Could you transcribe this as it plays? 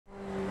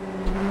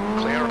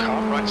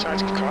right side,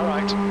 car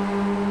right.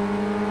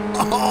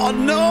 Oh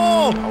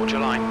no! Hold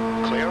your line.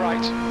 Clear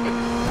right.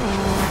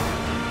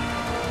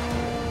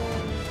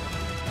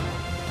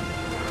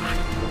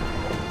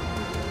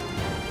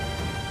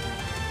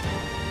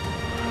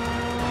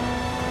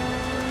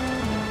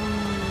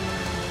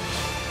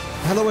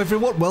 Hello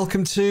everyone,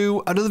 welcome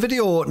to another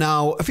video.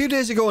 Now, a few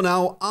days ago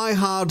now, I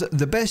had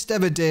the best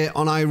ever day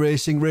on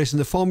iRacing racing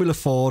the Formula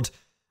Ford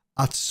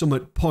at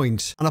Summit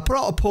Point. And I put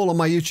out a poll on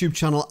my YouTube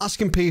channel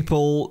asking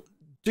people,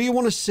 do you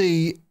want to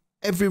see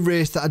every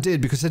race that I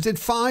did? Because I did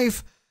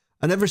 5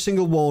 and every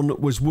single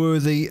one was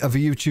worthy of a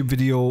YouTube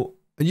video.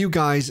 And you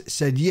guys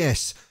said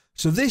yes.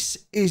 So this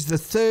is the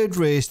 3rd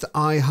race that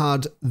I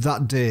had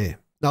that day.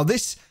 Now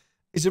this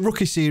is a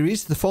rookie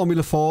series, the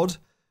Formula Ford,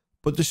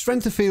 but the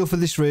strength of field for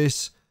this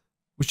race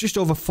was just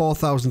over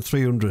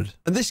 4,300.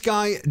 And this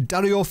guy,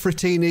 Dario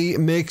Frittini,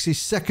 makes his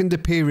 2nd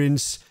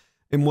appearance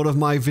in one of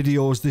my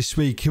videos this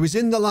week. He was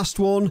in the last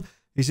one,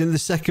 he's in the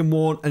 2nd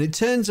one, and it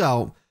turns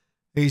out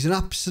he's an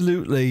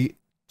absolutely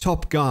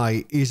top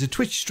guy. He's a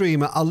Twitch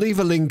streamer. I'll leave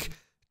a link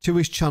to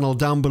his channel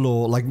down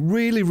below. Like,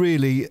 really,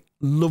 really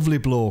lovely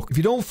bloke. If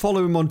you don't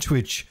follow him on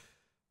Twitch,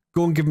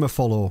 go and give him a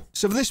follow.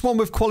 So for this one,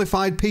 we've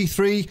qualified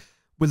P3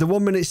 with a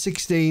 1 minute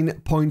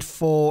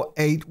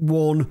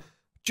 16.481.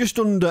 Just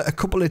under a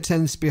couple of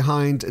tenths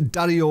behind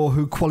Dario,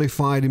 who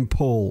qualified in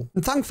pole.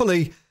 And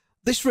thankfully,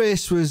 this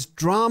race was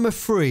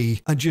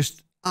drama-free and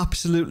just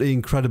absolutely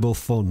incredible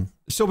fun.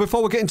 So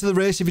before we get into the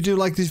race, if you do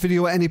like this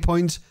video at any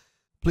point,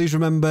 please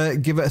remember,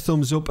 give it a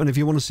thumbs up. And if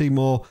you want to see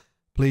more,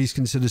 please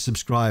consider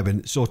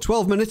subscribing. So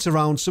 12 minutes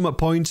around Summit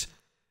Point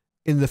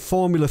in the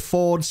Formula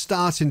Ford,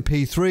 starting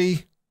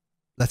P3.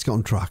 Let's get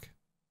on track.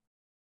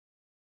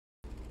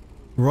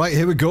 Right,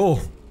 here we go.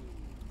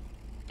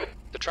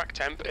 The track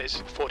temp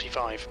is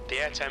 45. The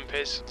air temp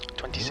is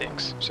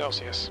 26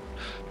 Celsius.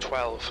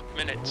 12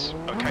 minutes.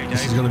 Okay, Dave.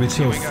 This is going to be tough.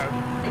 Here we go.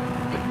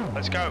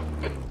 Let's go.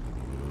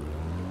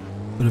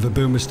 Bit of a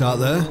boomer start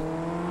there.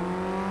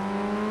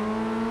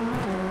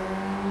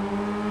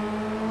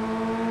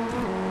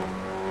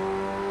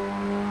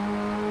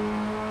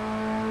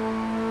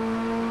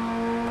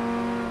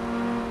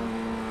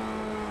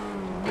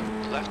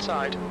 Left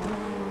side.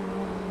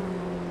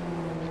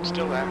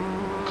 Still there.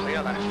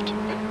 Clear left.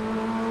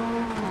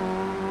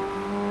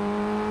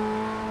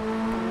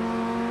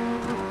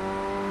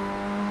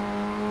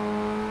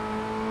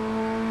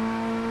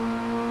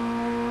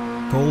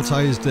 Cold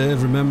tyres,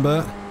 Dave,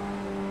 remember.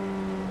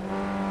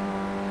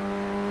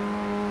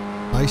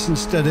 Nice and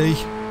steady.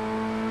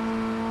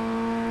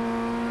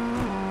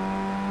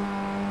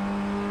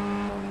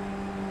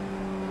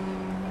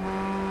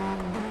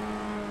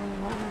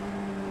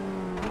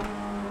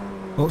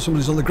 Oh,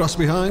 somebody's on the grass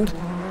behind.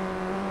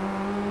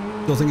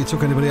 Don't think he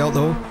took anybody out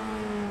though.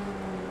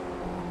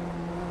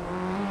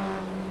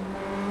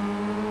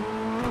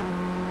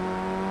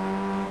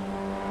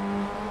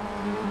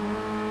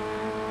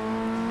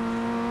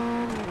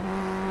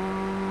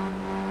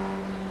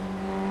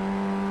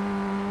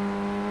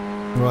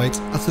 Right,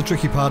 that's the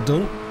tricky part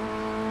done.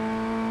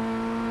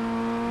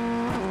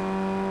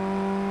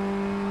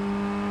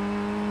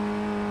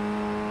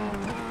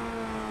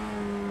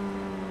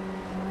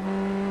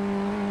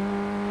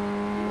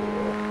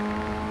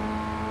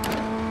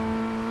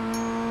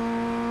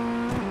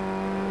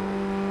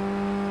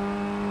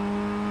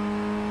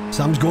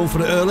 Sam's going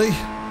for it early.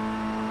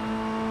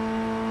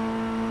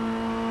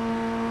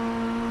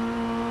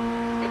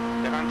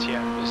 Levantia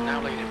is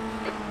now leading.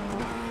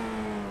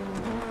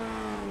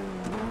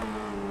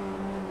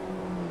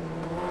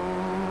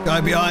 Guy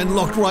behind,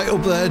 locked right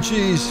up there,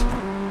 jeez.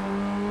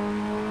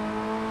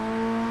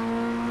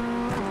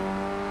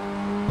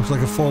 Looks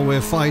like a 4-way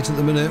fight at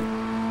the minute.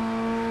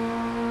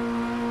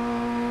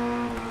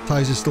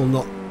 Tyres are still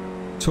not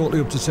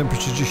totally up to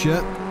temperature just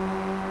yet.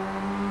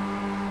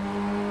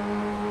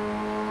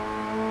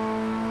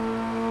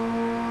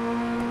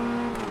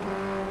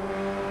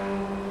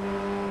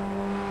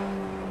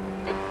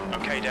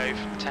 Okay, Dave,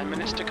 10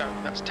 minutes to go.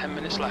 That's 10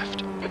 minutes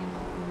left.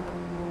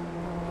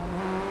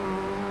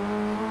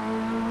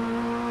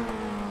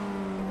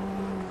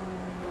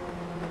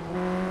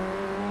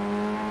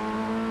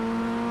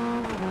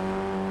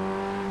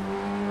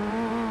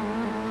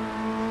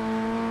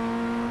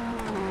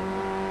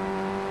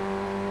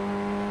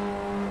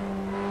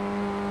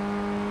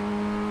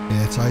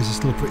 Yeah, tyres are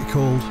still pretty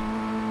cold.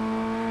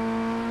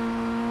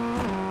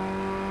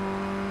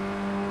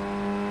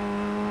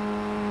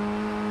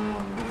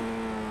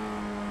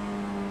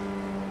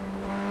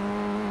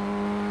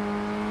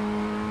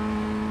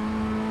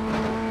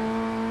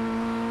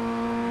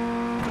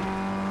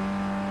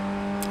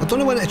 I don't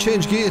know when to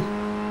change gear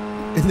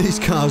in these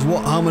cars,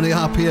 how many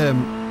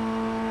RPM.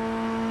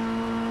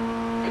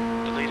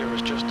 The leader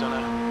has just done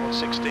a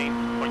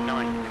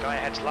 116.9. The guy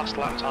ahead's last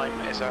lap time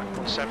is a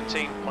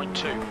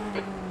 117.2.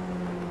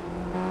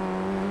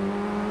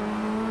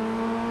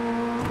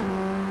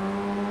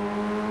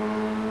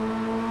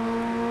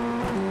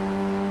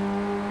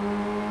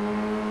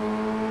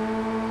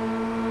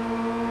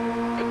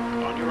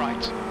 On your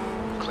right.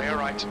 Clear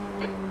right.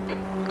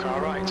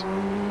 Car right.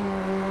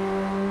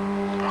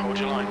 Hold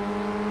your line.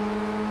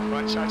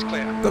 Right side's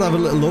clear. Gotta have a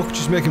little look,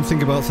 just make him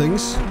think about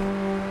things.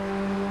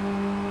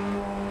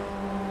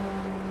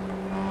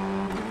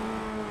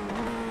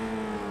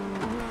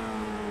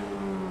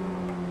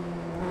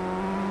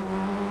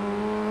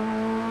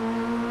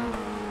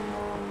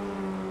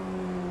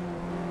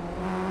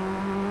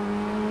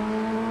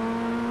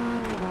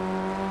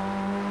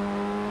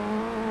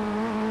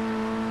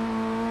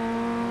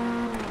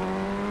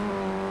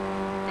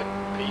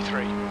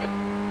 P3.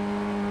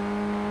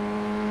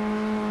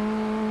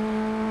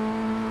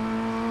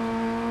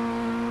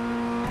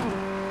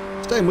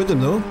 Staying with them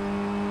though.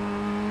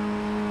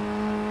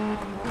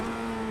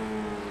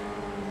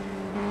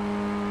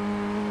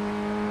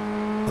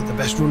 Not the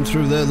best run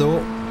through there though.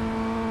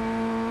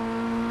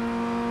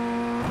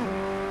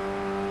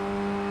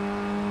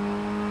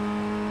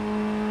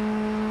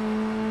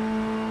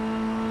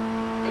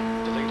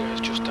 The leader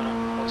has just done a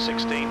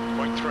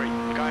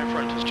 116.3. The guy in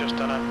front has just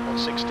done a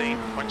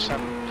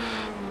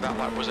 116.7. That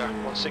lap was a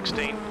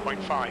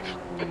 116.5.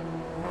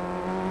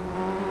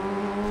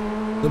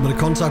 A little bit of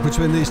contact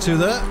between these two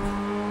there.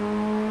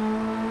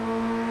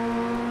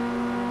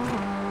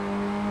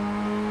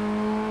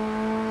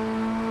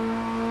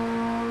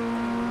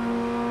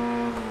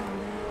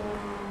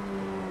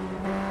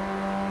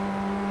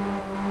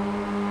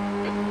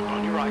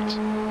 On your right.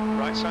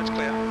 Right side's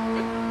clear.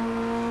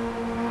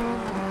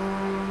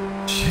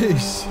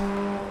 Jeez.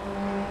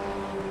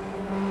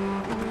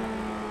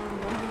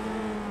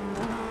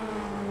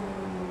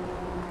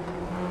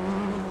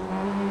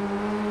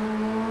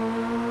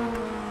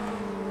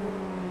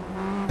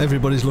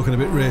 Everybody's looking a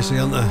bit racy,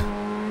 aren't they?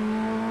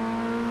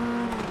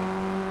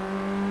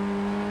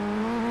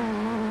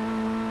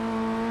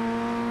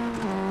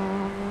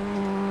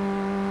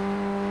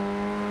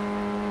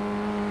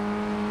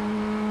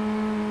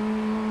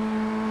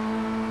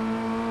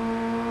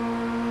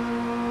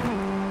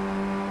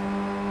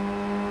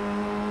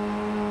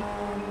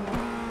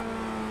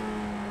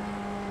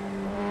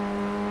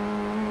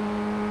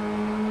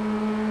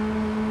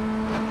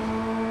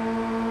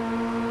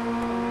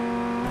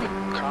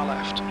 Car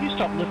left. Can you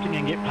stop lifting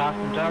and get past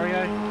him,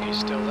 Dario? He's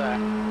still there.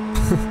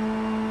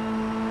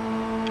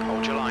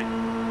 Hold your line.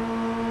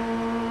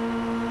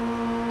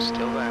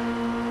 Still there.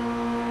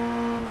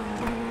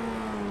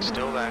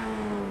 Still there.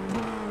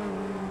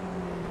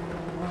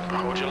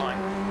 Hold your line.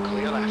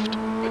 Clear left.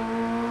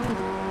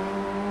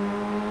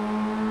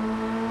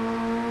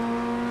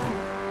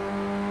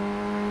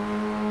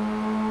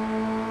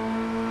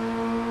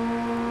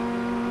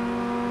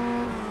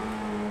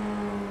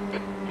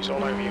 He's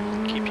all over you.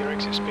 Keep your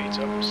exit speeds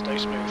up. Stay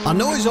smooth. I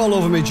know he's all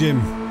over me, Jim.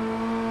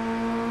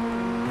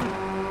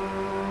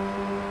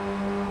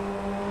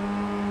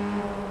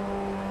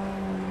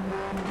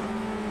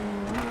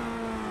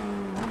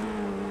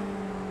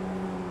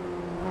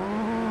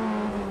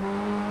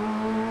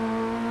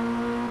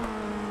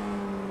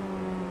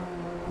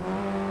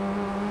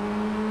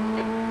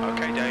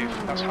 Okay, Dave.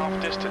 That's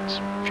half distance.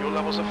 Fuel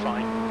levels are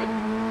fine.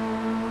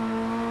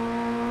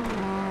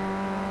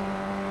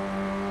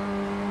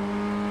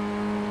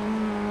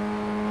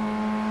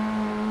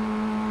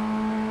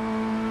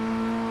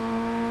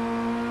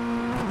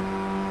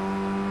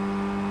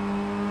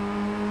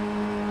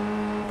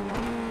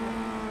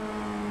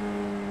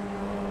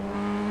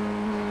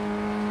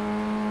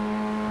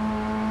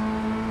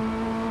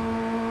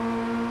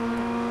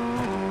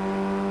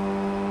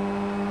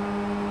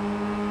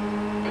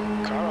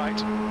 Car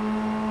right.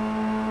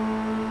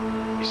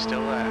 He's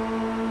still there.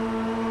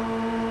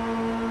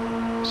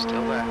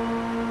 Still there.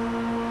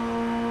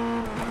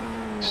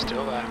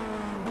 Still there.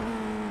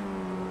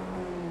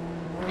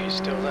 He's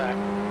still there.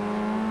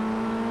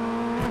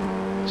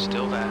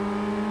 Still there.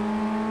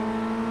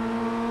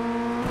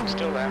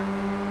 Still there.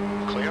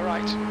 Clear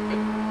right.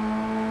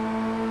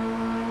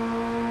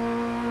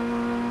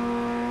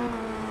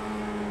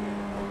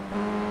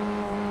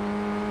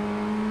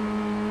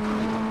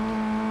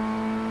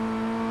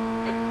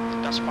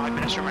 That's 5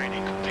 minutes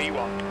remaining.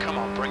 P1, come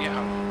on, bring it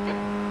home.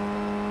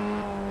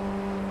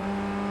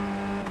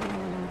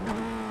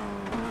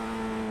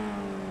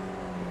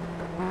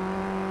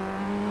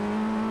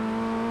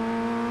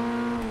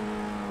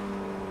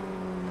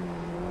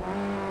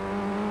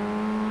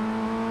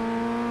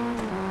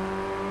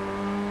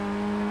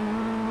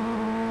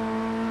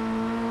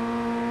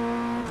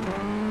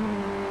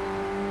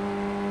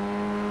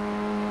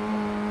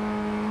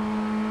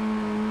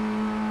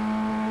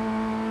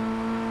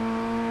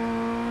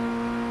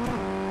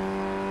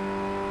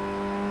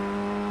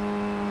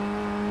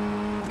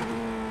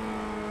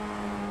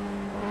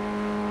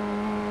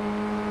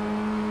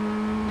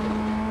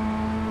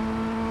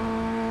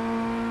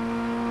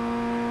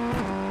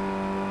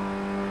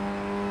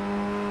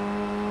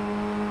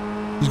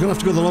 He's going to have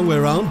to go the long way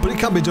around, but it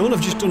can be done. I've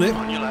just done it.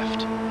 On your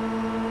left.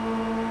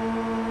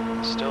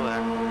 Still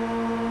there.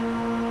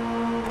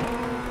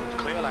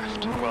 Clear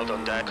left. Well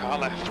done, Dave. Car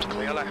left.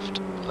 Clear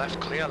left. Left,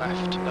 clear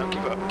left. Don't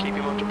give up. Keep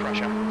him under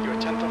pressure. You're a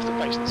 10th off the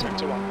pace in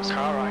sector 1.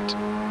 Car right.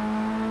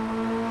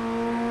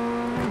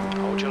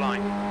 Hold your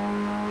line.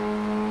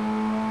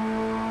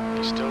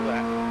 He's still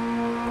there.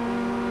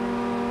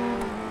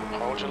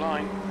 Hold your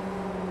line.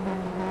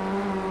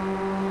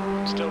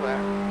 Still there.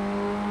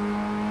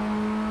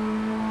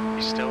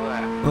 He's still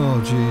there.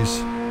 Oh, jeez.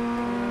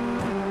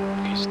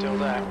 He's still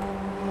there.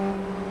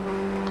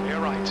 Clear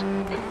right.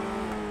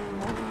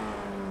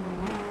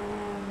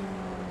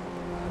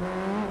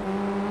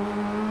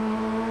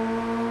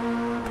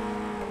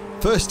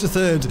 First to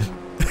third.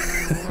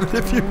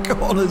 A few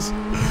corners.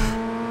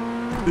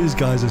 These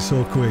guys are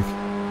so quick.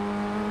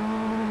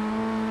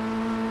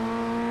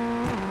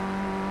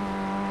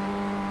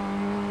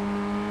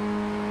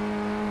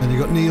 And you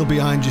got Neil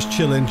behind just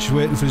chilling, just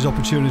waiting for his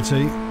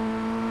opportunity.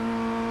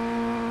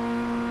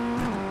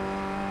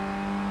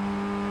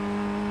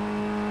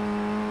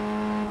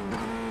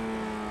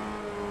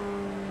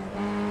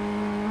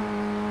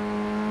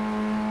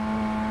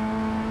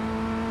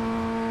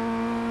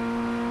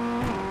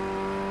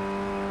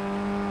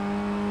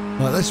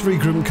 Right, let's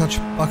regroup and catch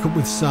back up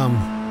with Sam.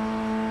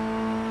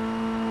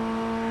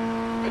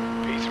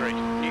 P3,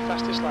 new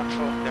fastest lap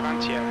for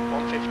Levantia,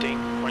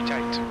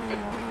 1:15.8.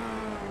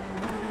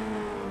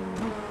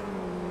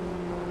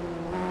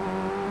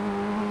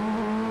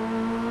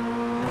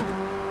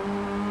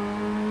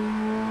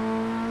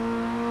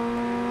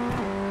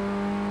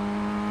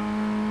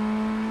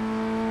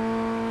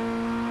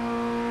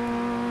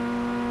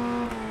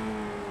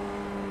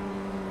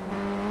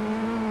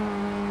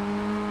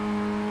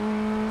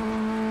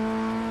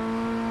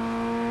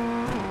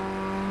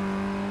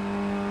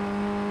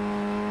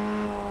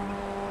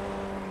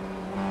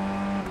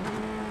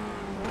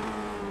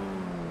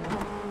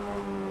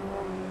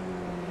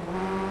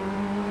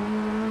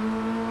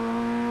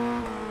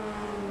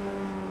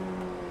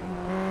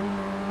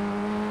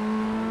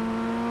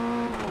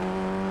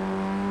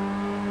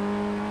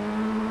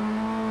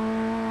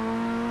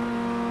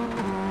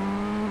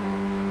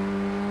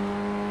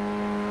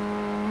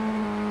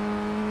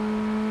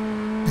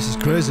 This is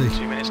crazy.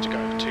 2 minutes to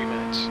go, 2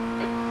 minutes.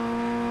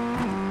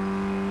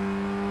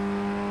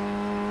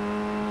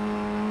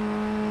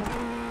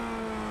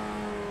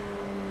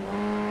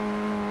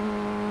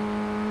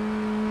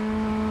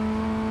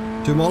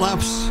 Two more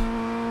laps.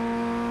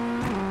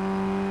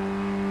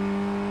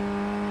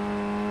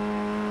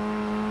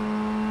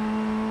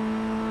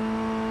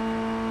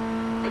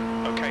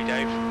 Okay,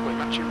 Dave, we're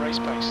matching race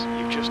pace.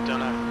 You've just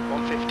done a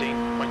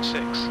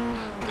 1:15.6.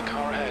 The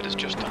car ahead has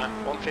just done a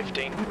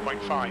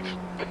 1:15.5.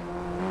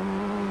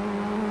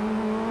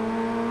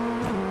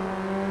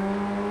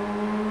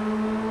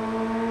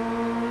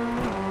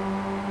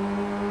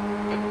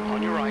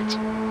 On your right.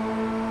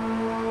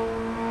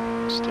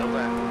 Still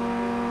there.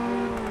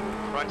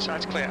 Right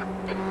side's clear.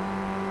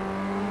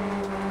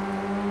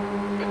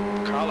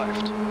 Car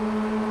left.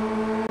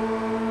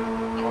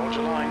 Hold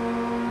your line.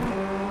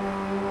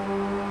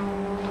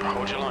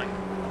 Hold your line.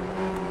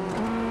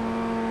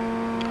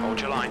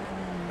 Hold your line.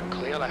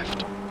 Clear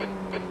left.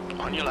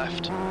 On your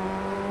left.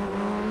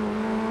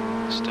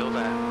 Still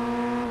there.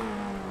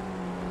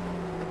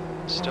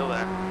 Still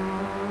there.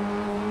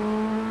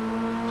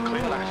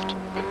 Clear left.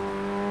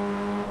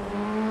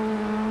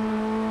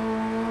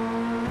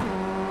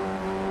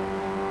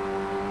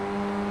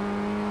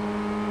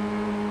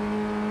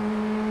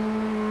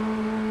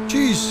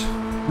 Jeez.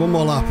 One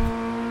more lap.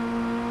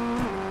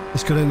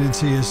 This could end in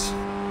tears.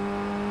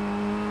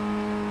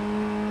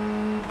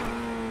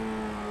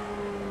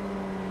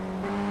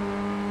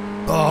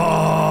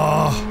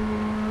 Oh.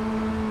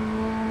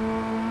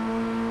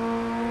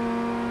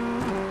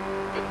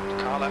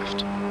 Car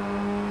left.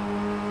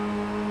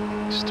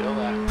 Still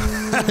there.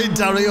 Hey,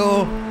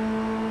 Dario.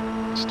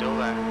 Still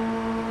there.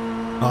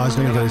 Oh, he's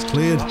going to get his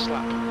cleared. Last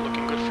lap.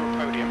 Looking good for a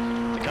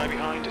podium. The guy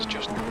behind is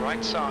just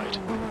right side.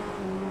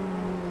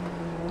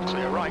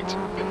 Clear right.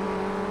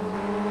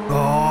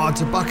 Oh,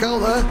 it's a back out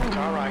there.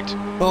 Car right.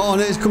 Oh,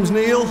 and here comes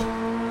Neil.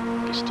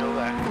 He's still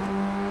there.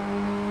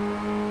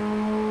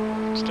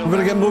 Still We're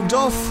going to get mugged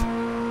off.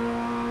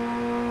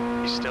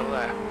 He's still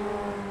there.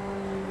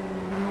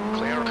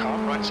 Clear car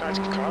right side.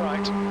 Car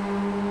right.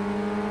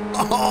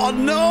 Oh,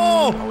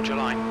 no. Hold your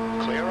line.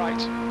 Clear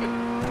right.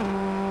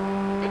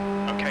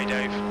 Okay,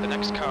 Dave. The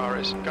next car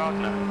is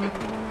Gardner.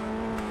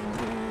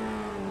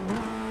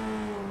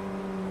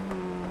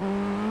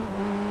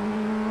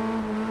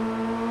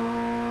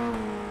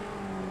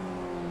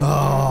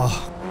 Oh.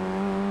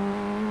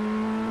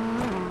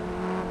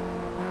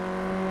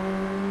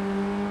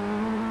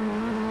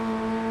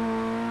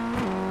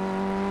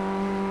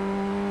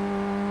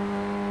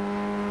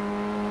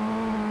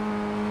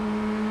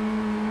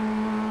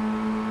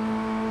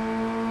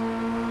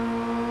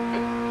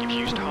 You've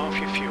used half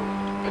your fuel.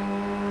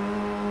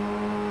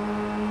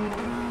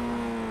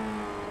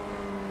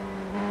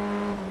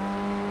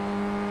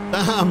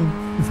 Damn.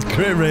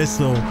 Great race,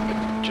 though.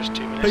 Just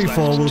 2 minutes left.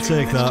 P4, we'll 2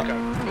 take minutes that. to go.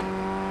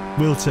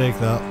 We'll take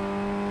that.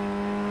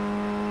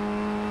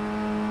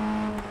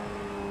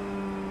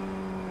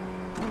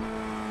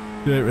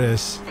 Great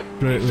race.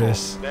 Great P4.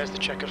 race. There's the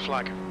checkered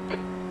flag.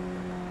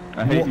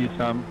 I hate What- you,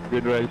 Sam.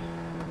 Good race.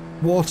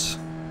 What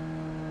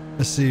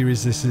a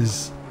series this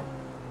is.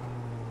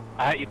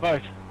 I hate you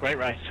both. Great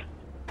race.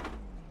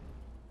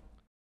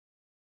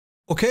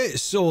 Okay,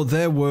 so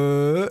there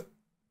were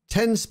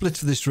 10 splits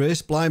for this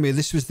race. Blimey,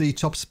 this was the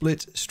top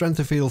split. Strength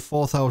of field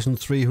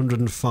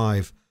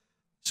 4,305.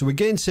 So we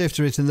gained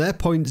safety rating there,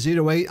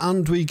 0.08,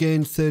 and we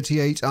gained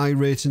 38 I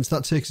ratings.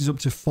 That takes us up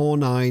to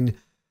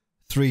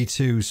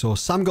 4932. So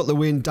Sam got the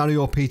win,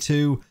 Dario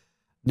P2,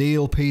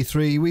 Neil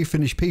P3. We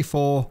finished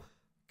P4.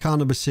 Car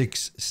number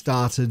 6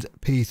 started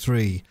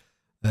P3.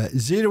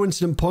 0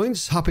 incident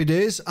points. Happy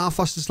days. Our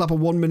fastest lap of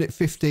 1 minute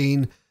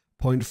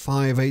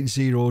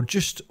 15.580.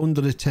 Just under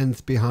the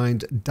 10th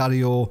behind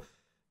Dario,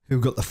 who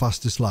got the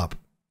fastest lap.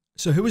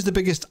 So who was the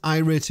biggest I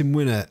rating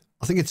winner?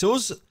 I think it's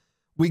us.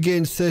 We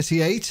gained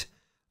 38.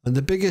 And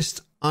the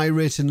biggest I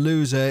rating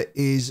loser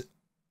is,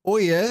 oh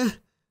yeah,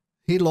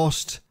 he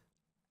lost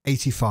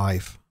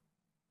 85.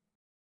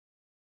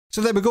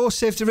 So there we go,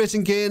 safety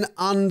rating gain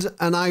and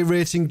an I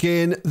rating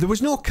gain. There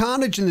was no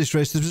carnage in this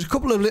race. There was a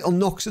couple of little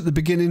knocks at the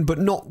beginning, but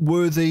not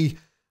worthy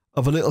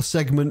of a little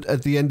segment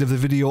at the end of the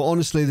video.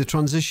 Honestly, the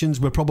transitions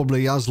were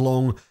probably as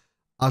long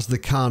as the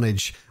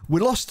carnage.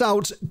 We lost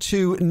out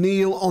to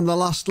Neil on the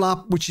last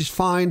lap, which is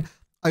fine.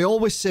 I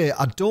always say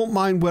I don't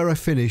mind where I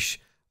finish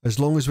as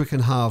long as we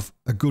can have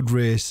a good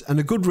race. And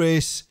a good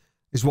race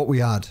is what we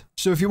had.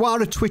 So if you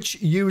are a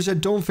Twitch user,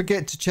 don't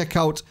forget to check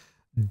out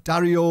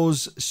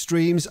Dario's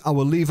streams. I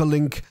will leave a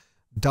link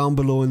down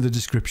below in the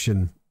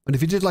description. And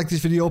if you did like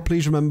this video,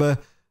 please remember,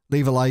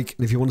 leave a like.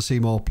 And if you want to see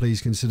more,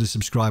 please consider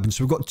subscribing.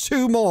 So we've got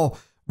 2 more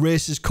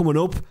races coming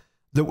up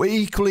that were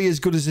equally as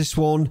good as this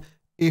one,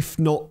 if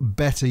not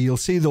better. You'll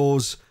see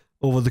those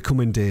over the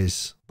coming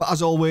days. But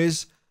as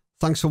always,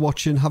 thanks for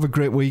watching. Have a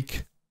great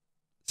week.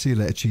 See you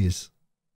later. Cheers.